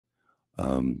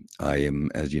I am,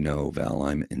 as you know, Val,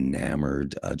 I'm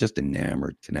enamored, just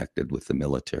enamored, connected with the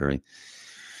military.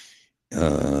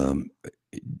 Um,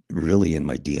 really in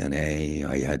my DNA,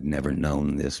 I had never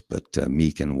known this, but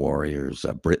Meakin Warriors,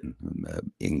 Britain,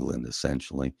 England,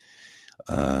 essentially.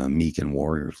 Meakin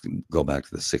Warriors go back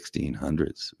to the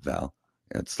 1600s, Val.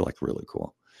 It's like really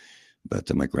cool.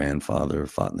 But my grandfather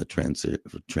fought in the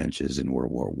trenches in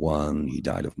World War One. He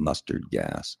died of mustard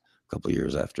gas a couple of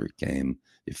years after he came,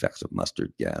 the effects of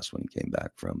mustard gas when he came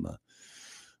back from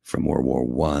World War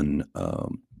One.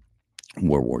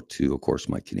 World War Two, of course,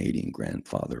 my Canadian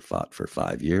grandfather fought for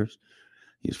 5 years.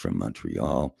 He's from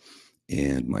Montreal.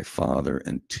 And my father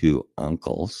and two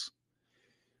uncles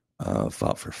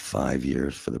fought for 5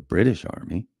 years for the British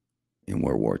Army in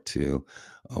World War II.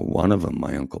 One of them,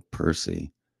 my Uncle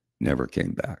Percy, never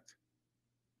came back.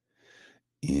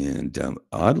 And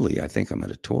oddly, I think I might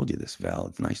have told you this, Val.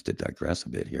 It's nice to digress a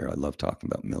bit here. I love talking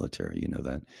about military, you know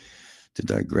that. To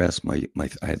digress, I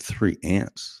had three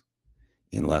aunts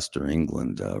in Leicester,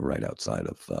 England, right outside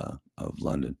of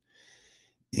London.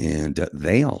 And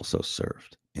they also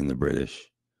served in the British,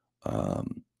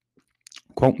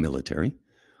 quote, military.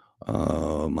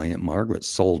 My Aunt Margaret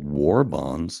sold war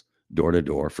bonds door to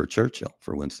door for Churchill,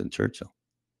 for Winston Churchill.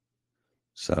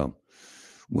 So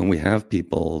when we have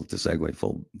people, to segue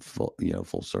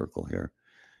full circle here,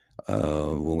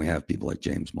 when we have people like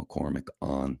James McCormick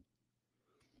on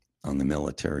the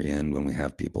military end, when we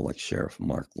have people like Sheriff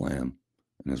Mark Lamb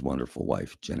and his wonderful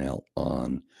wife Janelle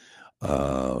on,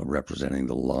 representing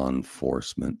the law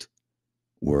enforcement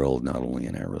world, not only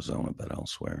in Arizona but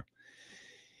elsewhere.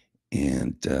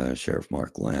 And Sheriff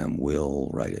Mark Lamb will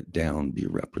write it down, be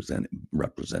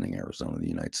representing Arizona in the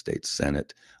United States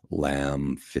Senate.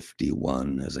 Lamb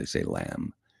 51, as I say,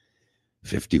 Lamb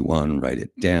 51, write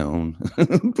it down.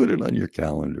 Put it on your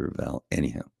calendar, Val.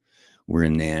 Anyhow, we're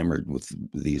enamored with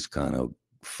these kind of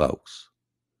folks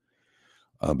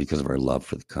because of our love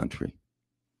for the country.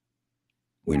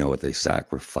 We know what they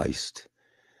sacrificed.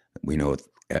 We know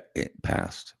it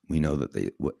passed. We know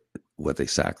that what they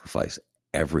sacrifice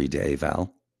every day,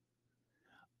 Val.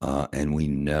 And we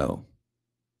know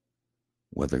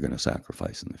what they're going to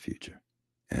sacrifice in the future,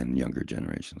 and younger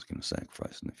generations going to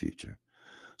sacrifice in the future.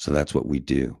 So that's what we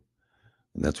do.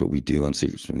 And that's what we do on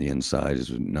Secrets from the Inside,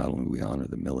 is not only we honor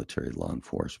the military, law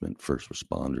enforcement, first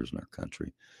responders in our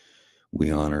country,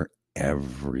 we honor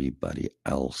everybody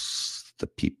else, the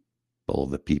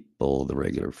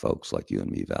regular folks like you and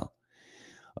me, Val,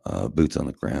 boots on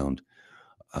the ground.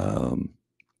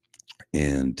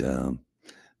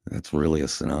 That's really a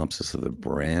synopsis of the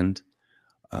brand.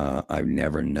 I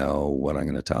never know what I'm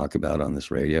going to talk about on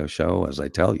this radio show, as I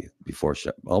tell you before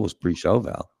show, always pre-show,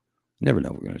 Val. Never know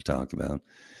what we're going to talk about,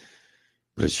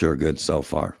 but it's sure good so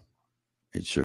far. It's sure